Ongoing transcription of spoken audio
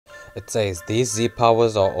It says, these Z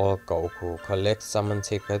powers are all Goku. Collect summon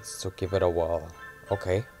tickets to give it a whirl.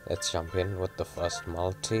 Okay, let's jump in with the first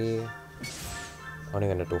multi. Only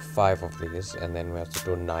gonna do 5 of these, and then we have to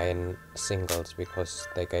do 9 singles because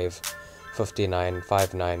they gave 59,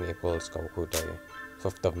 59 equals Goku Day.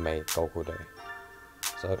 5th of May, Goku Day.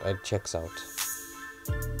 So it checks out.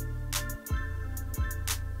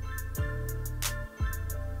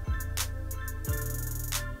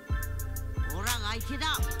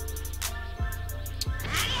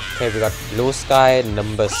 Okay, we got Blue Sky,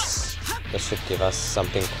 Nimbus. This should give us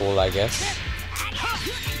something cool, I guess.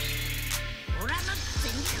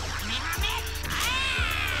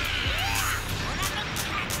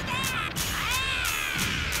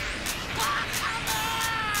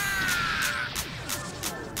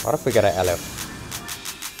 What if we get an LF?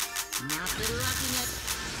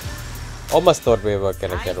 Almost thought we were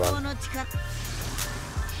gonna get one.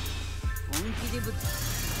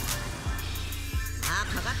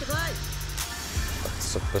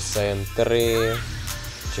 Super Saiyan 3,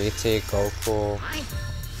 GT Goku,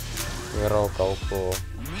 Hero Goku.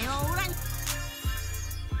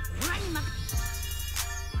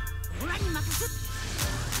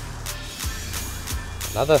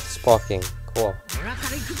 Another sparking, cool.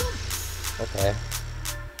 Okay.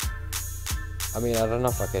 I mean, I don't know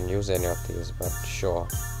if I can use any of these, but sure.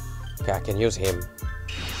 Okay, I can use him.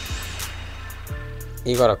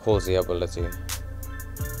 He got a cool Z ability.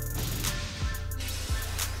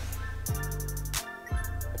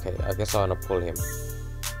 Okay, I guess I wanna pull him.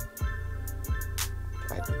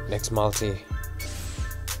 Right, next multi.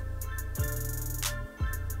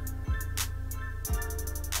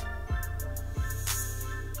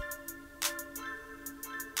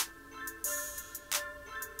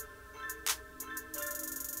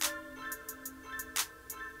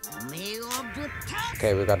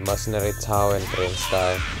 Okay, we got Mercenary Tau and Green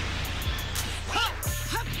Sky.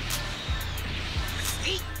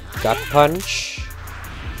 Gut Punch.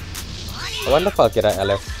 I wonder if I'll get an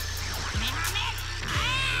LF.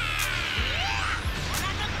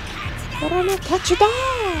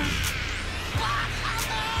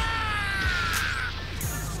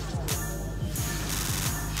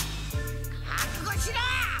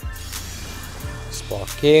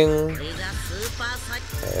 Sparking.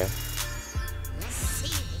 Okay.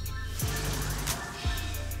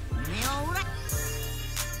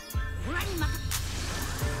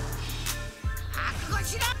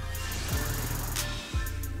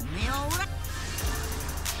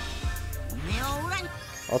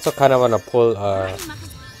 Also kind of want to pull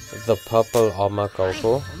the purple armor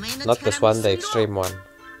Goku. Not this one, the extreme one.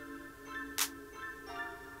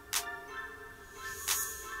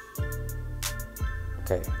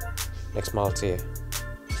 Okay, next multi.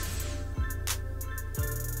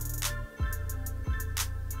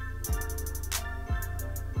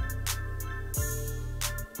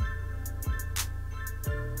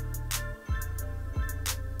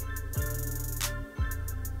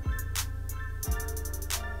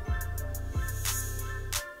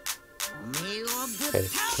 Okay,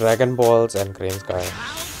 Dragon Balls and Green Sky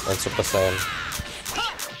and Super Saiyan.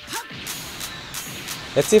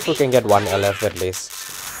 Let's see if we can get one LF at least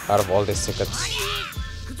out of all these tickets.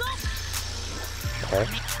 Okay.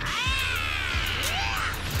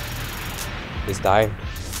 He's dying.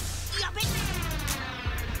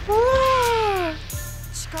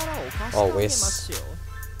 Oh, Whis.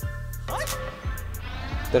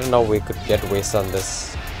 Didn't know we could get Whis on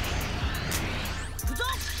this.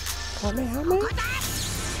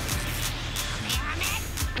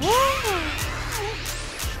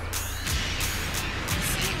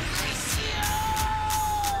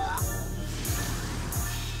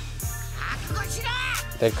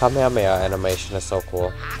 The Kamehameha animation is so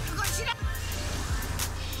cool.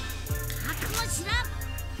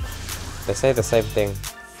 They say the same thing.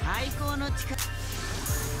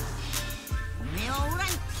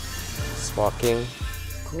 Sparking.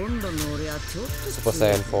 Super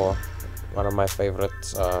Saiyan 4. One of my favorite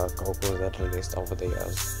Goku that released over the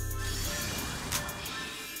years.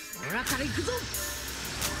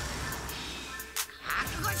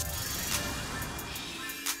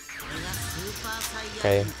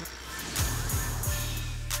 Okay.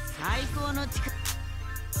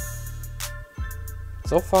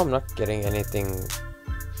 So far I'm not getting anything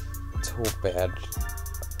too bad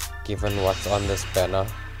given what's on this banner.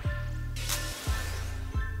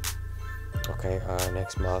 Okay,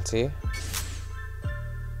 next multi.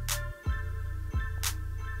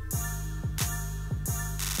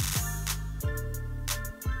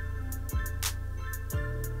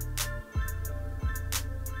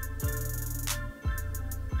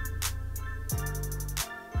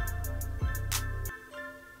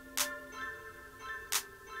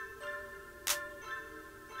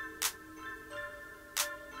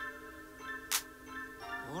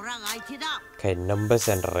 Okay, numbers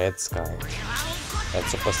and red sky.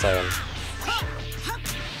 That's Super Saiyan.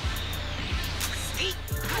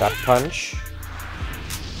 Gut punch.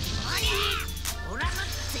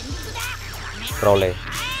 Broly.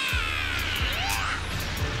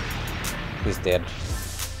 He's dead.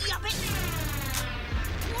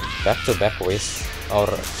 Back to back whiz. Or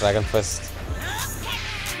Dragon Fist.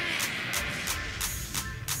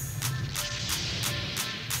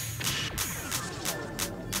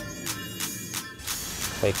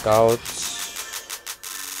 Fake out.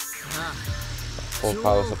 Full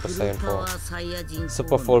power Super Saiyan 4.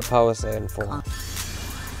 Super full power Saiyan 4.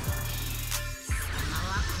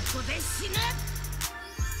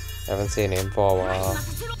 Haven't seen him for a while.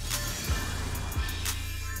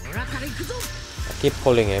 I keep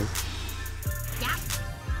pulling him.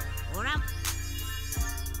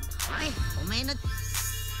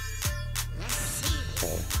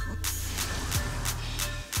 Okay.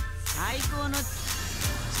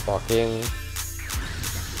 Sparking.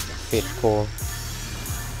 Fit cool.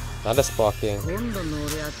 Another sparking.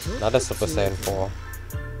 Another Super Saiyan 4.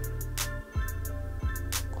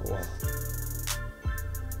 Cool.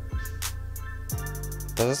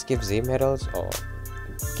 Does this give Z medals? Oh,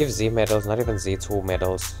 give Z medals, not even Z2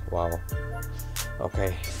 medals. Wow.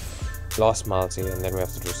 Okay. Last multi, and then we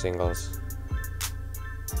have to do singles.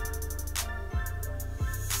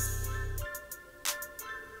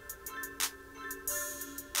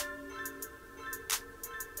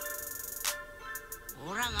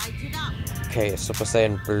 Okay, Super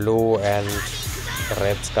Saiyan Blue and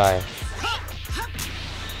Red Sky.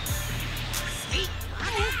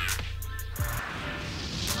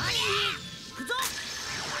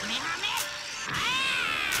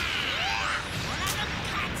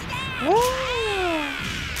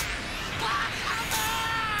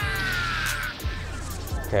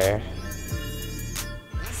 Okay.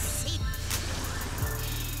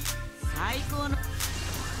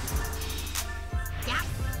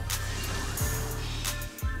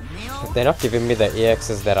 They're not giving me the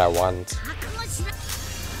EXs that I want.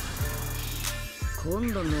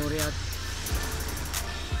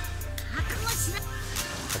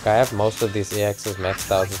 Like, I have most of these EXs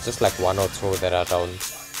maxed out. It's just like one or two that I don't.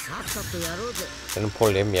 Didn't pull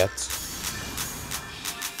him yet.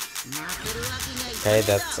 Okay,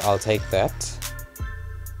 I'll take that.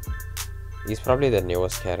 He's probably the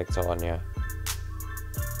newest character on here.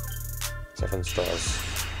 7 stars.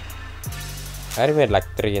 I only made like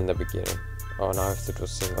 3 in the beginning. Oh, now I have to do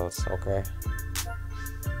singles. Okay.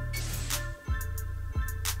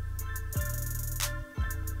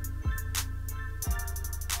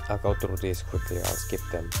 I'll go through these quickly. I'll skip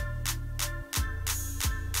them.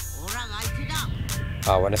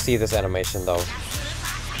 I want to see this animation though.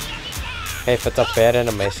 Hey, if it's a bad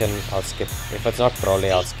animation, I'll skip. If it's not Broly,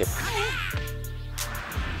 I'll skip.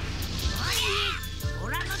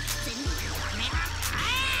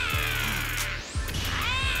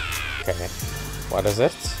 Okay, what is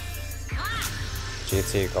it?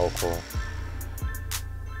 GT Goku.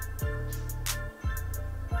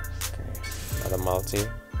 Okay, another multi.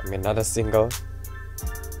 I mean, another single.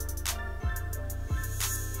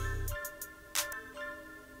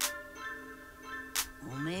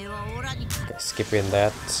 Okay, skipping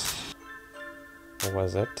that. What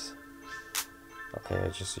was it? Okay,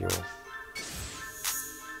 just you.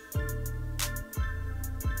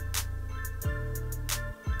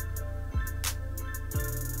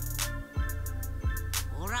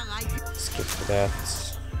 Skip that.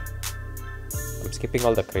 I'm skipping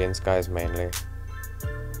all the Korean skies mainly.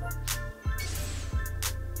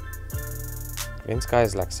 Korean sky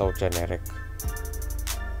is like so generic.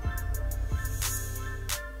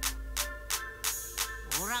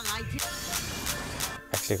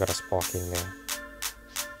 Actually got a sparking there.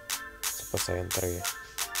 Super Saiyan 3.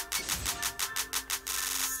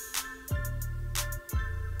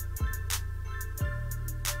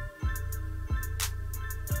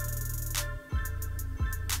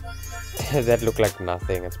 That looked like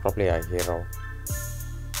nothing. It's probably a hero.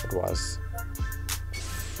 It was.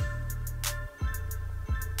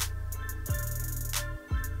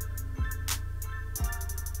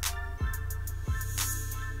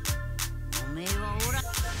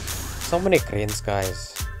 So many Korean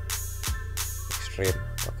skies. Extreme.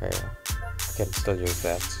 Okay. I can still use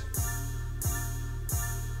that.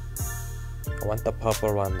 I want the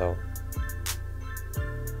purple one though.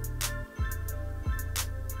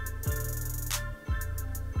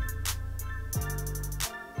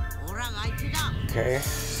 Okay,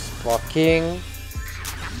 sparking.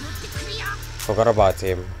 Forgot about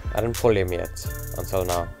him. I didn't pull him yet until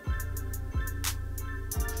now.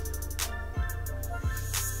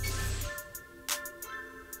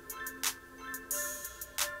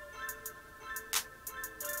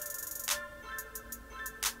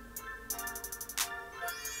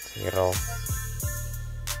 Hero.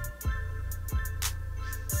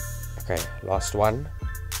 Okay, last one.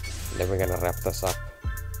 Then we're gonna wrap this up.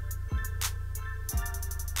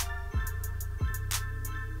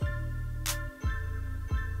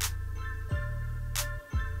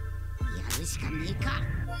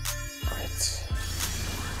 Right.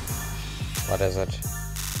 What is it?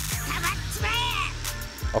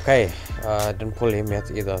 Okay, didn't pull him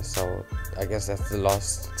yet either, so I guess that's the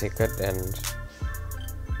last ticket, and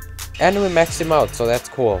we max him out, so that's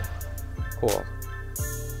cool. Cool.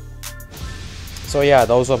 So yeah,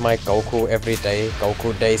 those were my Goku everyday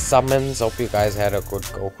Goku day summons. Hope you guys had a good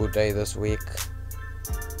Goku day this week.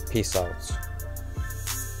 Peace out.